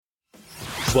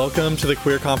Welcome to the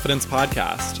Queer Confidence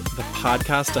Podcast, the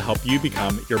podcast to help you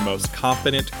become your most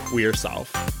confident queer self.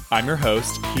 I'm your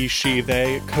host, he, she,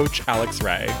 they, Coach Alex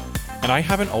Ray, and I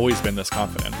haven't always been this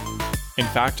confident. In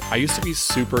fact, I used to be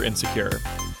super insecure.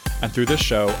 And through this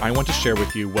show, I want to share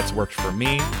with you what's worked for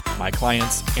me, my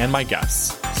clients, and my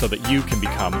guests so that you can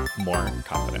become more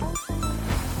confident.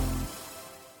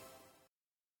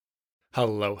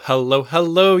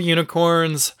 Hello,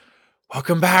 unicorns.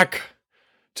 Welcome back.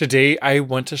 Today, I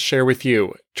want to share with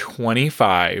you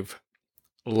 25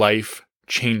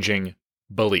 life-changing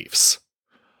beliefs.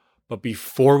 But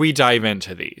before we dive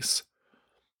into these,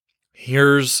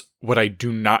 here's what I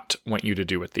do not want you to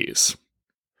do with these.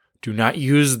 Do not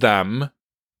use them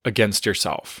against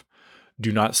yourself.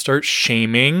 Do not start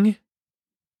shaming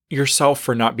yourself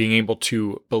for not being able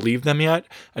to believe them yet,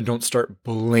 and don't start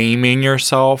blaming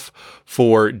yourself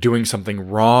for doing something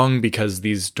wrong because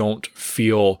these don't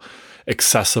feel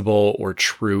accessible or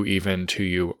true even to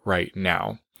you right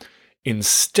now.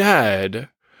 Instead,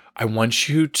 I want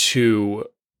you to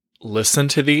listen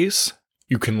to these.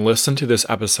 You can listen to this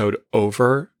episode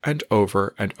over and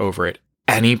over and over at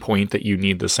any point that you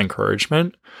need this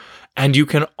encouragement. And you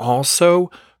can also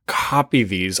copy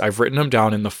these. I've written them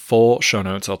down in the full show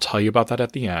notes. I'll tell you about that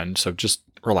at the end. So just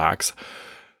relax.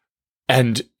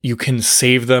 And you can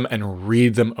save them and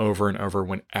read them over and over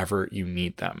whenever you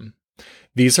need them.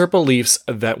 These are beliefs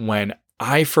that when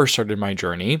I first started my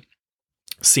journey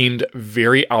seemed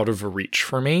very out of reach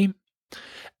for me,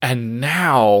 and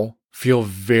now feel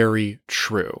very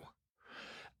true.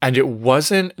 And it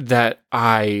wasn't that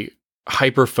I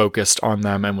hyper-focused on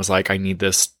them and was like, I need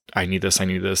this,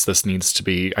 this needs to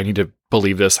be, I need to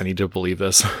believe this, I need to believe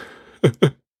this.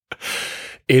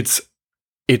 It's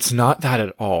not that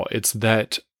at all. It's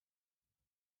that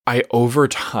I, over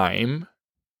time,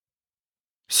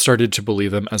 started to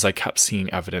believe them as I kept seeing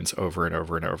evidence over and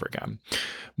over and over again.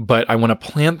 But I want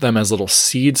to plant them as little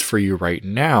seeds for you right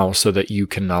now so that you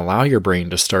can allow your brain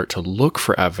to start to look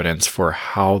for evidence for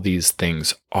how these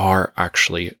things are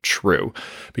actually true.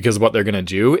 Because what they're going to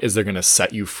do is they're going to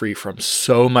set you free from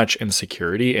so much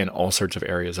insecurity in all sorts of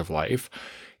areas of life.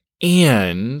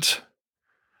 And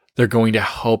they're going to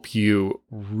help you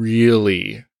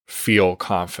really feel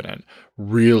confident,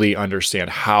 really understand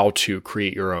how to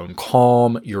create your own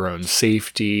calm, your own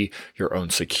safety, your own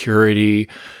security.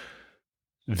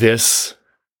 These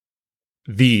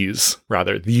beliefs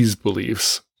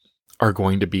are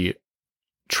going to be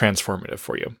transformative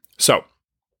for you. So,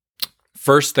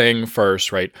 first thing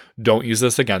first, right? Don't use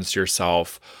this against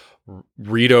yourself.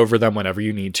 Read over them whenever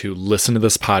you need to. Listen to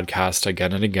this podcast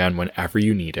again and again whenever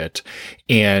you need it.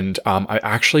 And I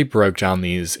actually broke down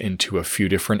these into a few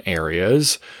different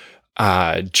areas,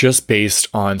 just based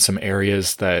on some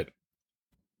areas that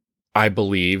I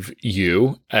believe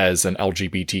you, as an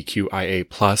LGBTQIA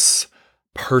plus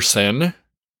person,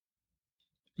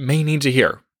 may need to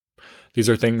hear. These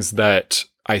are things that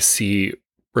I see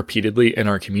repeatedly in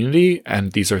our community,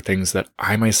 and these are things that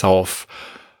I myself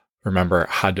remember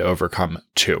had to overcome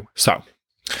too. So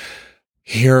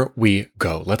here we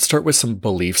go. Let's start with some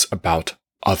beliefs about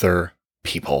other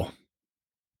people.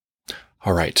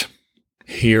 All right.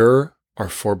 Here are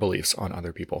 4 beliefs on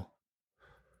other people.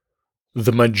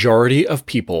 The majority of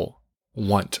people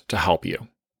want to help you.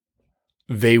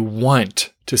 They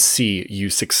want to see you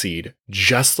succeed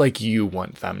just like you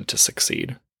want them to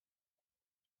succeed.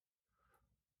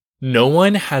 No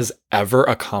one has ever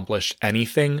accomplished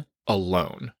anything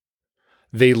alone.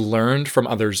 They learned from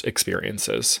others'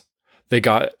 experiences. They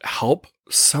got help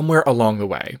somewhere along the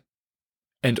way.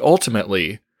 And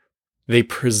ultimately, they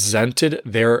presented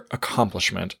their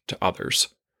accomplishment to others.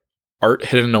 Art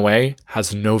hidden away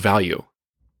has no value.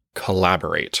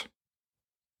 Collaborate.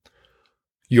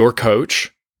 Your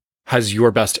coach has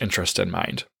your best interest in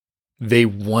mind. They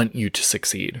want you to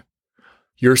succeed.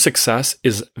 Your success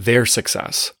is their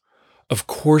success. Of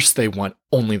course, they want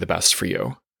only the best for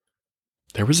you.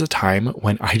 There was a time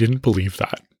when I didn't believe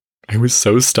that. I was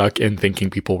so stuck in thinking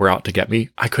people were out to get me,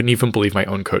 I couldn't even believe my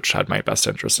own coach had my best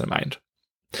interest in mind.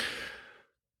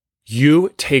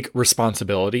 You take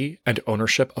responsibility and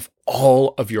ownership of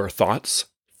all of your thoughts,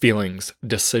 feelings,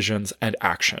 decisions, and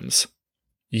actions.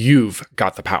 You've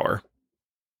got the power.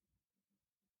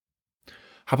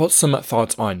 How about some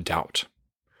thoughts on doubt?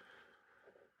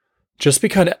 Just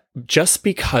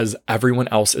because everyone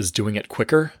else is doing it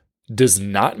quicker does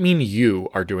not mean you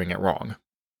are doing it wrong.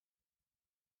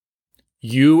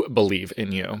 You believe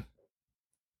in you.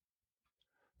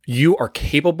 You are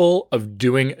capable of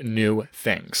doing new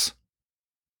things.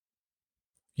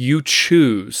 You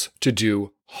choose to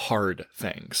do hard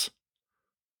things.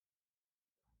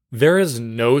 There is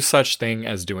no such thing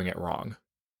as doing it wrong.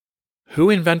 Who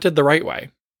invented the right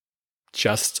way?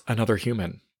 Just another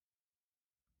human.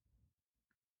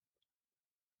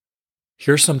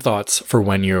 Here's some thoughts for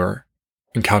when you're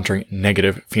encountering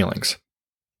negative feelings.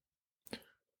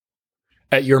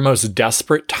 At your most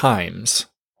desperate times,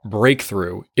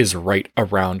 breakthrough is right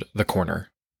around the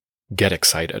corner. Get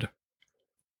excited.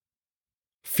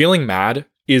 Feeling mad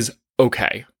is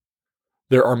okay.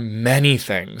 There are many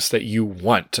things that you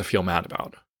want to feel mad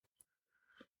about.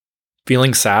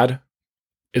 Feeling sad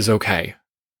is okay.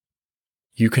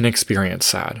 You can experience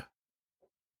sad.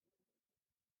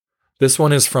 This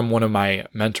one is from one of my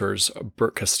mentors,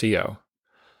 Brooke Castillo.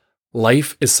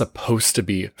 Life is supposed to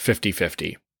be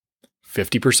 50-50.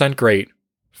 50% great,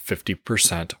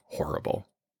 50% horrible.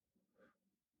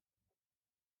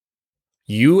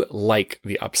 You like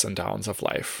the ups and downs of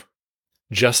life.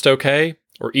 Just okay,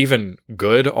 or even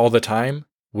good all the time,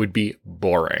 would be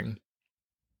boring.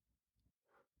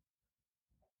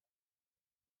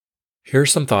 Here are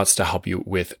some thoughts to help you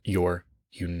with your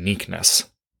uniqueness.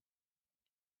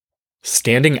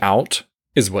 Standing out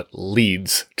is what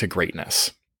leads to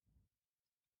greatness.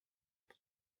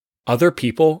 Other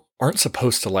people aren't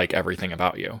supposed to like everything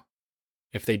about you.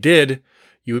 If they did,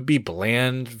 you would be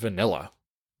bland vanilla.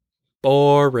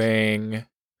 Boring.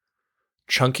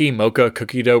 Chunky mocha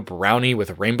cookie dough brownie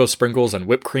with rainbow sprinkles and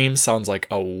whipped cream sounds like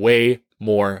a way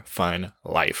more fun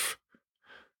life.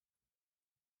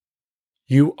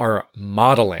 You are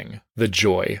modeling the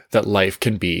joy that life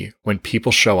can be when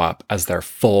people show up as their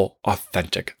full,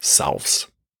 authentic selves.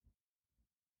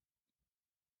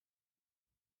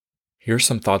 Here's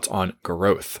some thoughts on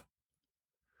growth.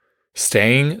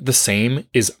 Staying the same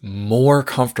is more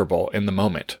comfortable in the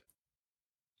moment,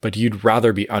 but you'd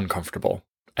rather be uncomfortable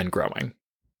and growing.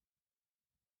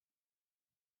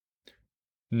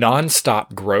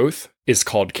 Non-stop growth is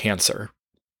called cancer.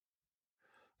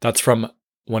 That's from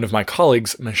one of my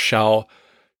colleagues, Michelle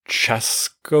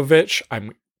Cheskovich.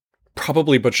 I'm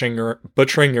probably butchering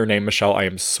your name, Michelle. I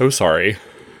am so sorry.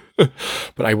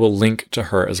 But I will link to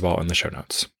her as well in the show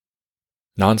notes.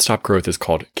 Non-stop growth is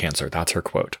called cancer. That's her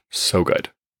quote. So good.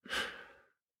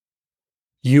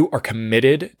 You are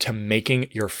committed to making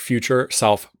your future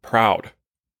self proud.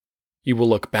 You will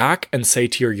look back and say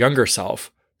to your younger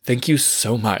self, "Thank you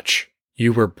so much.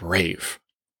 You were brave."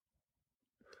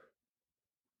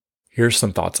 Here's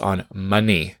some thoughts on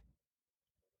money.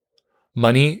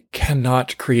 Money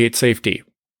cannot create safety.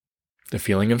 The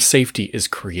feeling of safety is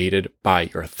created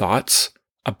by your thoughts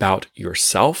about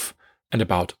yourself and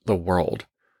about the world.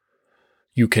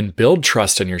 You can build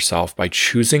trust in yourself by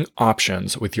choosing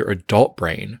options with your adult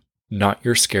brain, not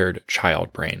your scared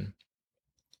child brain.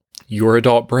 Your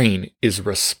adult brain is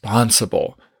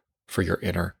responsible for your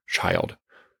inner child.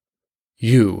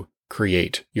 You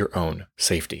create your own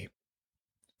safety.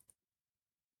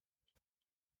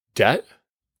 Debt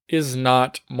is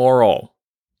not moral.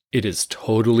 It is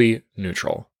totally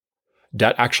neutral.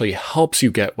 Debt actually helps you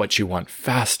get what you want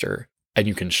faster, and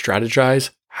you can strategize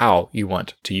how you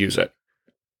want to use it.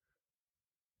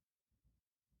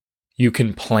 You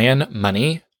can plan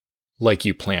money like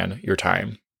you plan your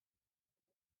time.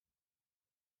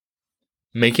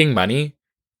 Making money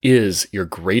is your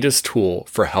greatest tool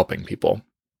for helping people.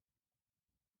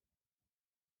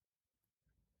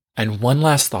 And one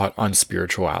last thought on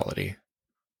spirituality.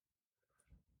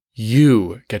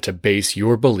 You get to base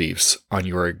your beliefs on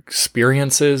your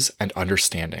experiences and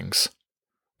understandings.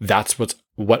 That's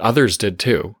what others did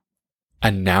too.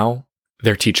 And now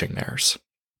they're teaching theirs.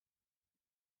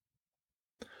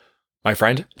 My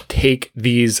friend, take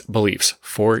these beliefs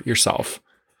for yourself.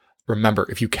 Remember,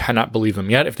 if you cannot believe them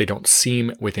yet, if they don't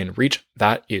seem within reach,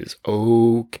 that is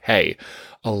okay.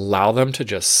 Allow them to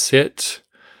just sit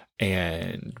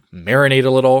and marinate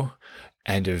a little,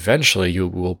 and eventually you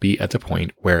will be at the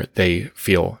point where they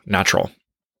feel natural.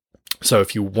 So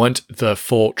if you want the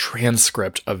full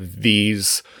transcript of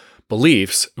these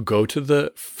beliefs, go to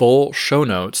the full show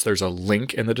notes. There's a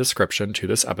link in the description to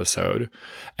this episode,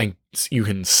 and you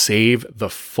can save the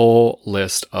full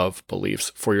list of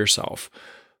beliefs for yourself.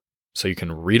 So you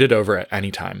can read it over at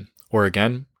any time. Or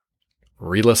again,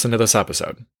 re-listen to this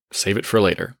episode. Save it for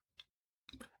later.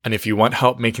 And if you want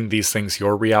help making these things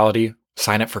your reality,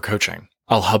 sign up for coaching.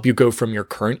 I'll help you go from your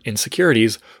current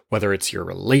insecurities, whether it's your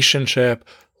relationship,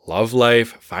 love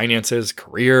life, finances,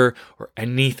 career, or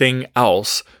anything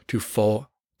else, to full,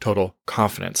 total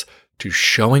confidence, to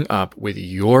showing up with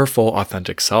your full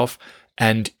authentic self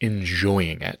and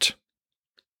enjoying it.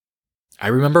 I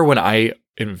remember when I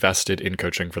invested in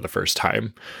coaching for the first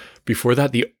time. Before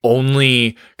that, the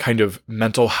only kind of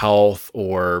mental health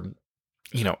or,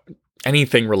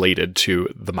 anything related to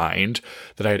the mind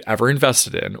that I had ever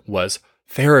invested in was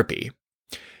therapy.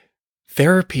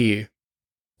 Therapy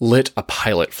lit a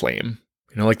pilot flame,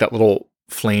 like that little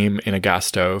flame in a gas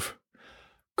stove.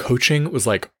 Coaching was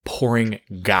like pouring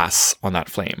gas on that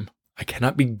flame. I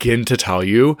cannot begin to tell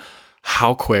you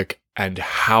how quick and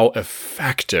how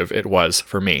effective it was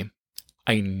for me.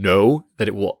 I know that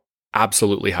it will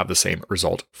absolutely have the same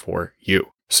result for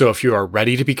you. So if you are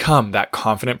ready to become that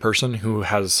confident person who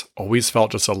has always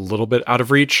felt just a little bit out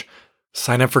of reach,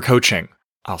 sign up for coaching.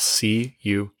 I'll see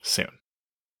you soon.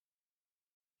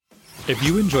 If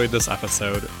you enjoyed this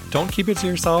episode, don't keep it to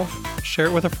yourself. Share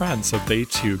it with a friend so they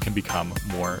too can become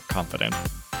more confident.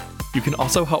 You can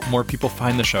also help more people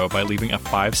find the show by leaving a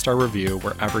 5-star review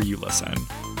wherever you listen.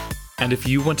 And if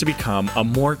you want to become a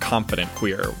more confident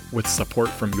queer with support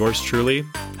from yours truly,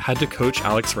 head to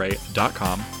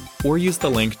coachalexray.com or use the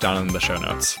link down in the show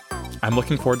notes. I'm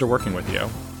looking forward to working with you.